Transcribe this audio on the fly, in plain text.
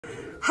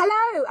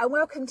Hello and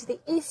welcome to the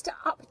Easter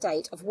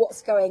update of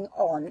what's going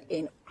on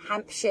in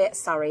Hampshire,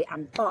 Surrey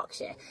and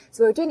Berkshire.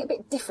 So we're doing it a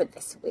bit different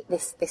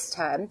this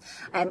term.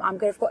 I'm going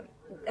to have got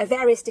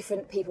various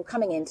different people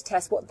coming in to tell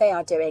us what they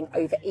are doing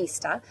over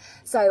Easter.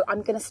 So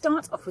I'm going to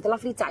start off with a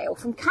lovely Dale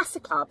from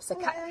Casa Club. So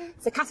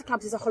Casa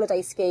Clubs is a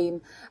holiday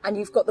scheme and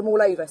you've got them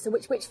all over. So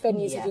which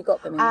venues have you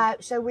got them in?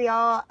 So we've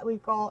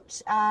got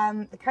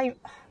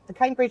the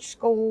Cambridge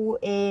School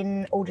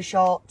in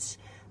Aldershot,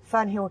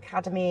 Fernhill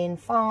Academy in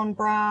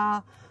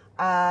Farnborough,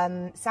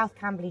 South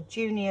Camberley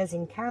Juniors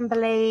in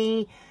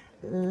Camberley,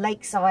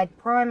 Lakeside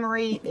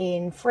Primary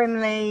in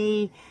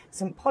Frimley,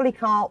 St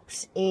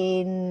Polycarp's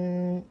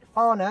in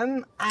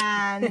Farnham,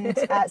 and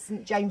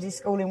St James's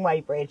School in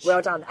Weybridge.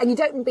 Well done. And you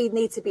don't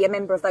need to be a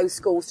member of those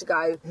schools to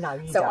go. No,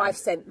 you So don't. I've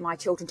sent my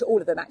children to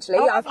all of them, actually.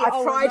 Oh, I've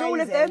tried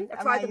all of them.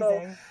 I've tried them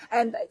all.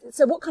 Amazing.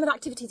 So what kind of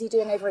activities are you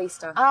doing over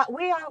Easter?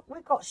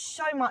 We've got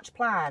so much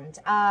planned.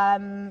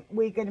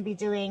 We're going to be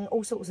doing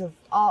all sorts of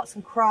arts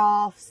and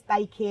crafts,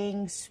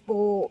 baking,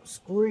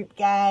 sports, group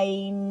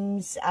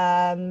games.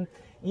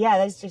 Yeah,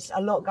 there's just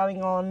a lot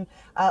going on.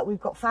 We've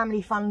got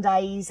family fun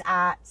days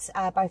at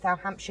both our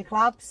Hampshire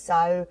clubs.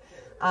 So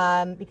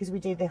because we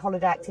do the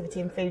holiday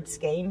activity and food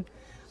scheme.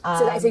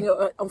 So that is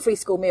on free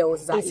school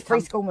meals, is that? It's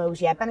free school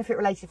meals, yeah. Benefit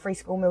related free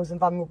school meals and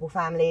vulnerable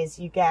families.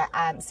 You get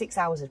 6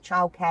 hours of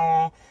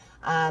childcare.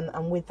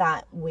 And with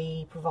that,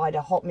 we provide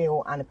a hot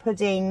meal and a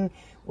pudding.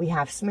 We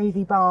have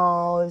smoothie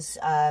bars.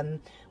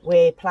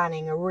 We're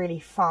planning a really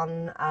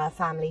fun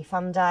family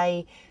fun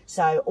day.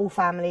 So all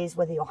families,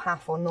 whether you're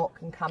half or not,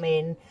 can come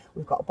in.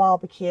 We've got a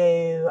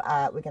barbecue.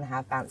 We're going to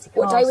have bouncy castles.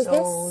 What day was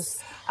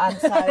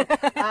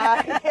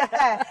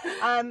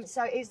this?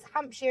 So it's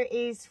Hampshire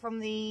is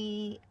from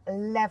the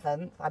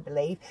 11th, I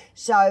believe.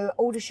 So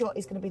Aldershot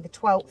is going to be the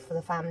 12th for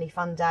the family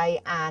fun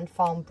day, and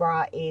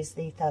Farnborough is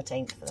the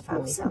 13th for the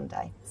family fun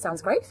day.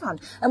 Sounds great fun.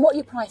 And what are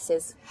your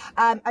prices?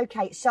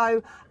 Okay,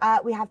 so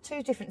we have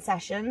two different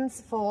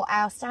sessions. For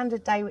our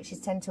standard day, which is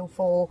 10 till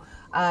 4,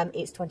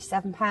 it's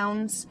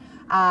 £27.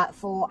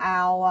 For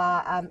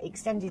our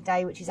extended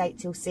day, which is 8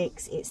 till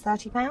 6, it's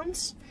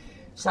 £30.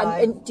 So,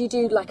 and do you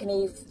do like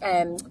any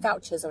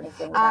vouchers or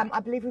anything? I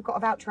believe we've got a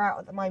voucher out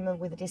at the moment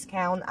with a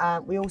discount.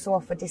 We also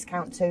offer a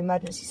discount to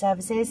emergency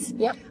services.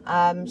 Yep.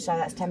 So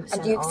that's 10%.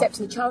 And do you accept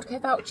the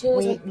childcare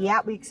vouchers?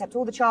 We accept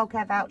all the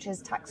childcare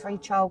vouchers, tax-free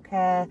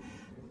childcare,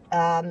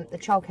 the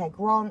childcare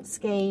grant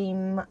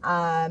scheme.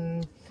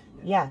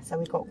 Yeah, so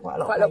we've got quite a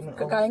lot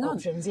going on.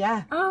 Options,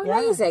 yeah. Oh,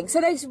 amazing.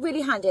 So those are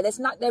really handy.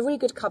 They're really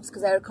good clubs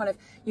because they're kind of,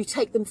 you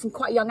take them from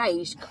quite a young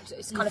age.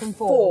 It's kind of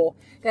 4.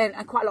 Then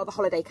quite a lot of the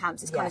holiday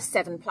camps is kind of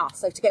 7+.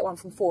 So to get one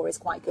from 4 is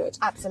quite good.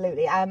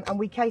 Absolutely. And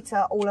we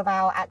cater all of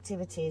our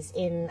activities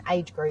in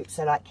age groups,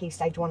 so like Key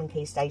Stage 1 and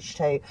Key Stage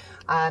 2.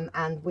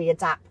 And we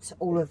adapt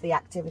all of the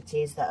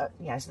activities that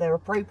are, so they're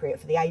appropriate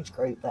for the age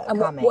group that are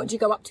coming. And what do you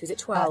go up to? Is it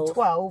 12?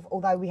 12,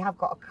 although we have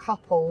got a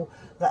couple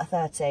that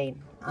are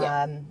 13.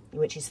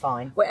 Which is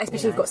fine. Well, especially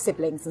if you've got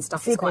siblings and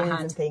stuff. It's quite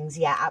handy. And things,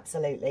 yeah,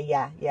 absolutely,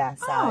 yeah.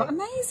 So. Oh,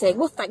 amazing!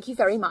 Well, thank you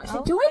very much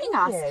for joining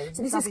us.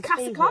 So this is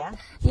Casa Club.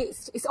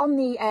 It's on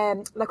the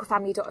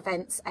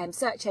localfamily.events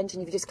search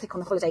engine. If you just click on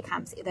the holiday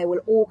camps, they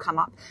will all come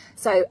up.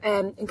 So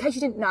in case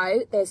you didn't know,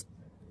 there's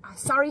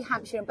Surrey,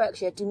 Hampshire and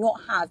Berkshire do not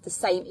have the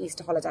same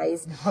Easter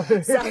holidays. No.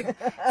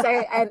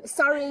 So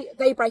Surrey,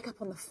 they break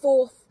up on the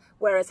 4th.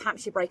 Whereas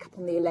Hampshire break up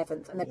on the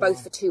 11th, and they're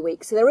both for 2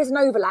 weeks. So there is an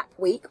overlap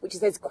week, which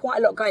is there's quite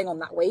a lot going on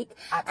that week.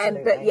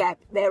 Absolutely. But yeah,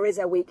 there is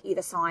a week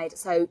either side.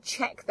 So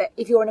check that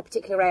if you're in a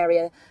particular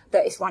area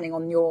that it's running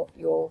on your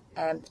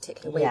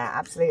particular week. Yeah,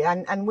 absolutely.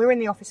 And we're in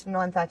the office from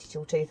 9:30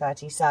 till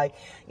 2:30. So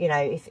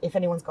if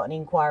anyone's got any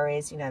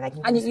inquiries, they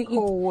can give us a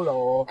call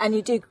or. And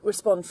you do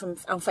respond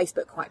on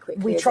Facebook quite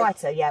quickly. We try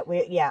to.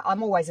 Yeah,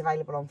 I'm always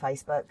available on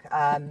Facebook,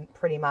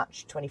 pretty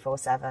much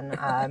 24/7.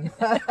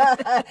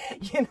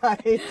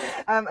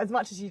 As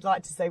much as you'd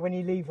like to say when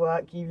you leave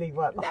work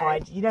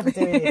behind. You never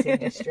do in this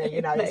industry.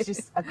 It's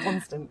just a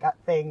constant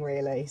thing,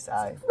 really.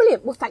 So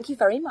brilliant. Well, thank you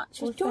very much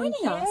for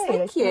joining us.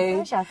 Thank you.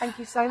 It's a pleasure. Thank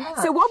you so much.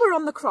 So while we're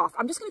on the craft,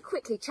 I'm just going to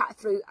quickly chat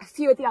through a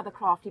few of the other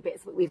crafty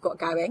bits that we've got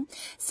going.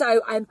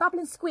 So Bubble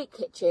and Squeak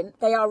Kitchen,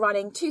 they are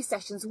running 2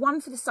 sessions, one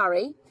for the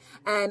Surrey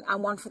and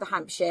one for the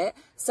Hampshire.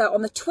 So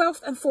on the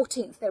 12th and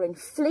 14th, they're in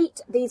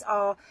Fleet. These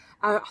are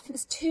I think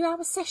it's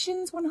 2-hour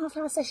sessions,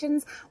 1.5-hour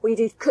sessions, where you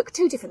do cook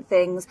 2 different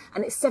things,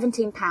 and it's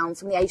 £17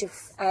 from the age of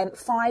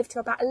 5 to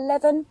about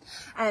 11.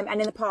 And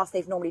in the past,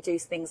 they've normally do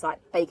things like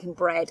bacon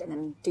bread and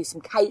then do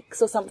some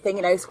cakes or something.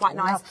 It's quite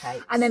nice.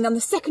 And then on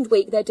the second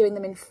week, they're doing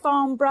them in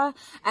Farnborough,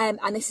 and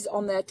this is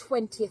on the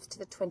 20th to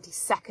the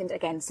 22nd.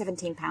 Again,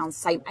 £17,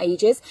 same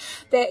ages.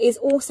 There is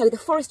also the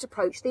Forest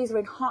Approach. These are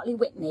in Hartley,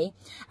 Wintney,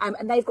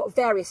 and they've got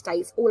various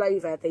dates all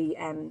over the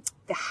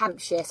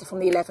Hampshire, so from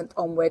the 11th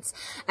onwards.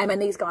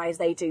 And these guys,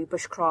 they do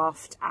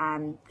bushcraft,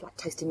 like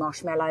toasting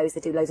marshmallows.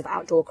 They do loads of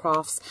outdoor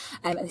crafts,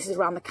 and this is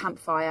around the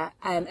campfire,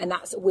 and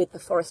that's with the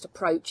Forest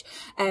Approach.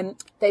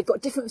 They've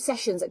got different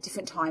sessions at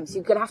different times, so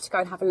you're going to have to go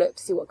and have a look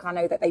to see what. I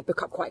know that they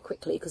book up quite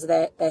quickly because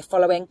they're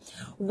following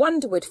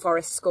Wonderwood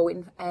Forest School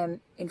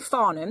in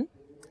Farnham.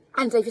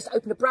 And they've just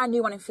opened a brand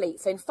new one in Fleet.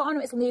 So in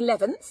Farnham, it's on the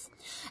 11th,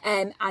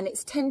 and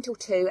it's 10 till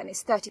 2, and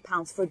it's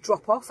 £30 for a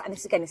drop-off. And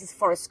this is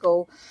Forest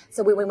School.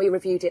 So when we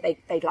reviewed it,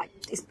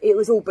 it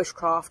was all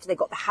bushcraft. They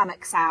got the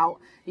hammocks out.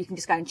 You can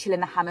just go and chill in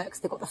the hammocks.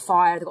 They've got the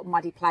fire. They've got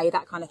muddy play,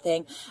 that kind of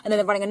thing. And then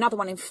they're running another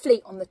one in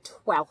Fleet on the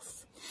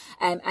 12th.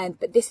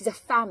 But this is a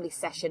family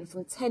session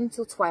from 10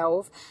 till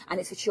 12, and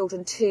it's for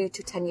children 2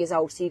 to 10 years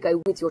old. So you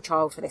go with your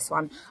child for this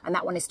one, and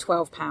that one is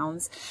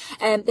 £12.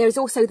 There is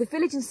also the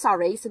village in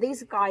Surrey. So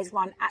these guys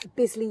run at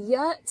Bisley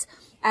Yurt,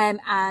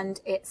 and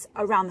it's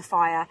around the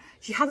fire.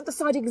 She hasn't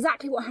decided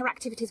exactly what her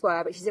activities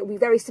were, but she said it will be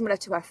very similar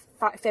to her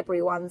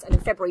February ones. And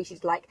in February,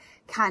 she's like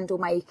candle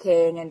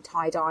making and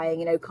tie dyeing,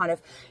 you know, kind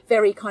of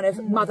very kind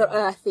of Mother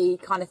Earthy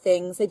kind of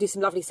things. They do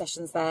some lovely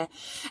sessions there.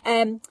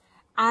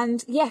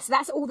 And yes,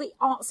 that's all the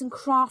arts and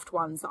craft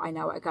ones that I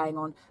know are going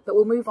on. But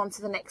we'll move on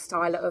to the next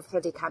style of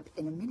holiday camp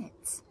in a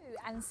minute.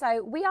 And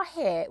so we are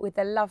here with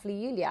the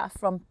lovely Julia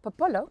from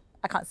Popolo.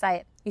 I can't say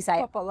it. You say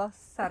it. Popolo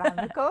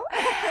Ceramico.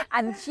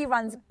 And she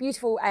runs a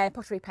beautiful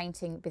pottery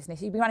painting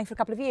business. You've been running for a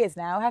couple of years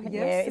now, haven't you?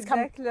 Yes,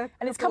 exactly.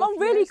 And it's come on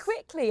really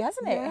quickly,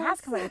 hasn't it? Yes. It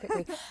has come really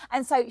quickly.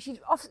 And so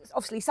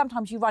obviously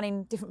sometimes you run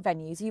in different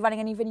venues. Are you running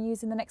any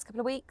venues in the next couple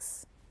of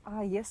weeks?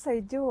 Yes, I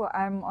do.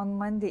 I'm on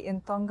Monday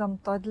in Tongham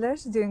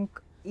Toddlers doing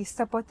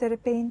Easter pottery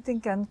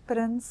painting and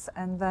prints,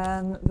 and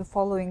then the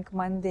following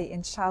Monday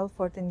in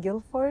Shalford and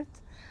Guildford.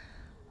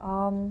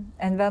 And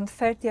then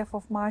 30th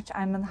of March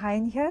I'm in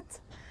Hindhead.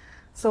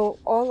 So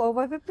all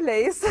over the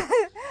place.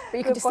 But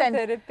you can just send,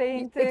 if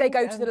they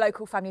go to the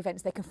local family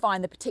events, they can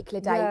find the particular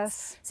dates.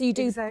 Yes, so you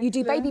do exactly. you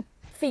do baby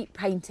feet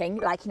painting,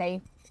 like, you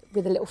know,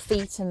 with the little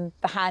feet and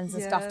the hands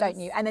and stuff, don't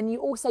you? And then you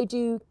also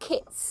do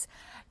kits.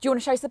 Do you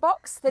want to show us the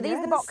box? So these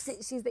are the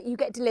boxes that you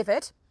get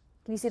delivered.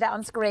 Can you see that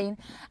on screen?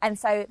 And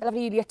so the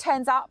lovely Julia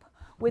turns up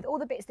with all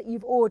the bits that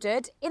you've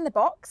ordered in the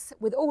box,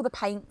 with all the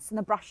paints and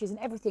the brushes and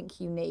everything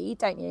you need,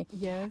 don't you?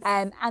 Yes.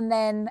 And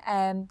then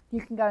you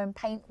can go and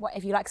paint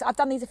whatever you like. So I've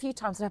done these a few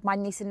times. I've had my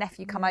niece and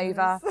nephew come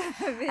over,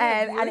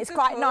 and it's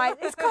quite nice.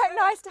 It's quite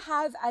nice to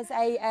have as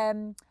a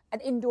an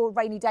indoor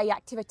rainy day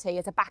activity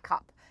as a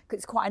backup.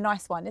 It's quite a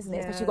nice one, isn't it?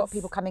 Yes. Especially you've got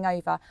people coming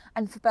over,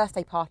 and for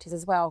birthday parties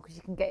as well, because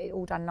you can get it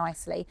all done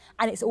nicely.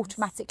 And it's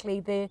automatically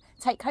the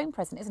take-home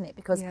present, isn't it?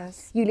 Because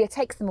Julia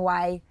takes them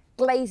away,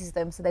 glazes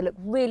them so they look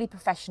really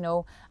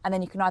professional, and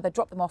then you can either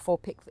drop them off or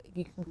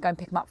you can go and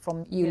pick them up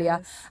from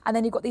Julia. And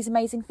then you've got these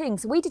amazing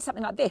things. So we did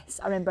something like this,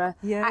 I remember,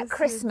 at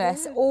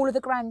Christmas. All of the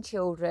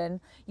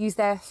grandchildren used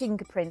their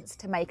fingerprints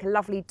to make a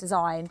lovely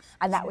design,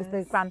 and that was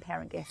the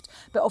grandparent gift.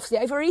 But obviously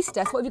over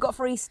Easter, so what have you got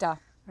for Easter?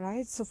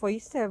 Right, so for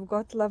Easter I've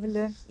got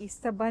lovely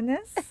Easter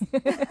bunnies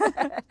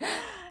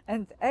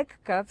and egg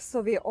cups.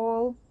 So we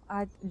all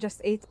are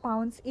just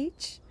 £8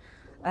 each,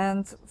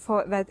 and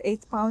for that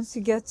 £8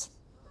 you get.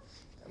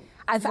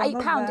 And for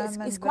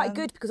 £8, it's quite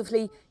good, because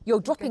obviously you're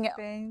dropping it.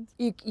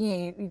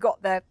 You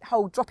got the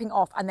whole dropping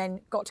off, and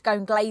then got to go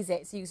and glaze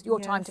it. So you use your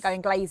time to go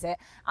and glaze it,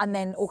 and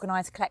then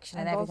organise a collection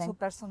and everything.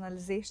 Also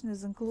personalisation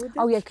is included.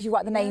 Oh yeah, because you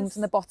write the names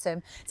on the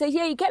bottom. So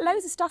yeah, you get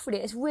loads of stuff with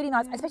it. It's really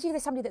nice, especially if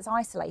there's somebody that's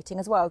isolating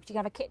as well, because you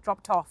can have a kit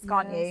dropped off,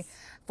 can't you,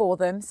 for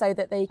them, so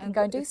that they can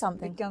go and do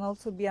something. It can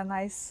also be a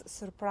nice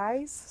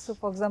surprise. So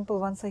for example,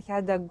 once I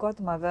had a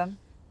godmother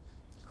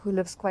who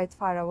lives quite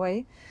far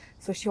away.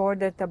 So she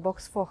ordered a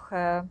box for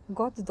her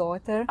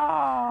goddaughter.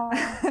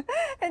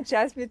 And she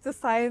asked me to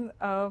sign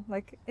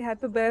like,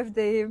 happy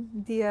birthday,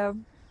 dear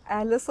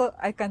Alice.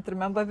 I can't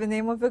remember the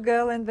name of the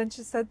girl. And then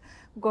she said,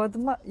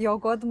 your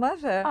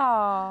godmother.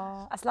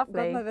 Oh, that's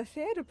lovely. Godmother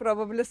fairy,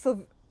 probably.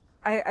 So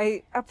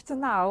I up to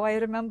now, I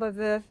remember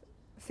the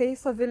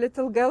face of the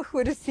little girl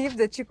who received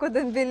it. She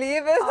couldn't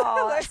believe it.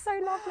 Oh, that's so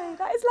lovely.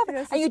 That is lovely.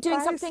 Yes, and you're doing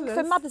priceless. something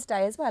for Mother's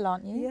Day as well,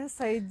 aren't you? Yes,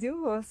 I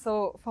do.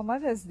 So for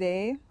Mother's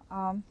Day,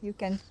 you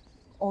can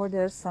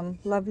order some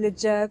lovely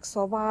jugs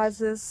or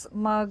vases,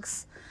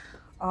 mugs,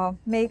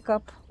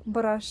 makeup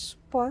brush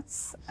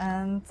pots,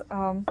 and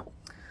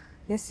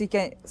yes, you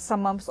can.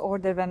 Some mums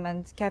order them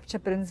and capture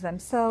prints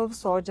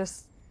themselves, or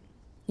just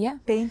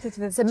paint it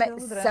with children.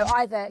 So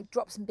either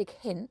drop some big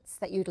hints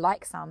that you'd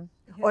like some,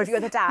 or if you're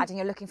the dad and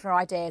you're looking for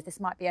ideas, this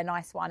might be a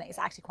nice one. It's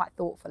actually quite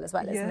thoughtful as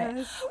well, isn't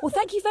it? Well,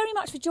 thank you very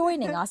much for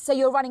joining us. So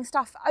you're running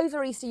stuff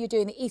over Easter, you're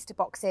doing the Easter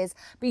boxes,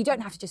 but you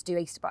don't have to just do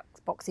Easter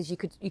boxes. You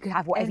could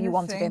have whatever you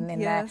wanted in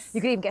there. You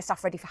could even get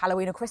stuff ready for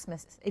Halloween or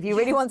Christmas if you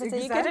really wanted to.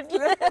 You could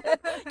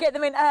get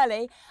them in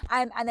early.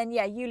 And then,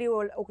 Julia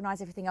will organise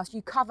everything else.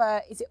 You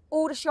cover, is it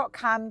Aldershot,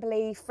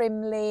 Camberley,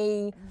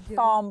 Frimley,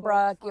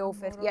 Farnborough,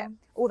 Guildford,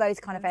 all those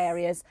kind of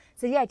areas.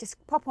 So just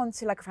pop on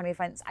to local family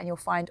events and you'll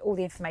find all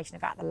the information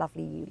about the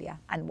lovely Julia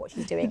and what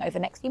she's doing over the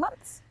next few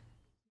months.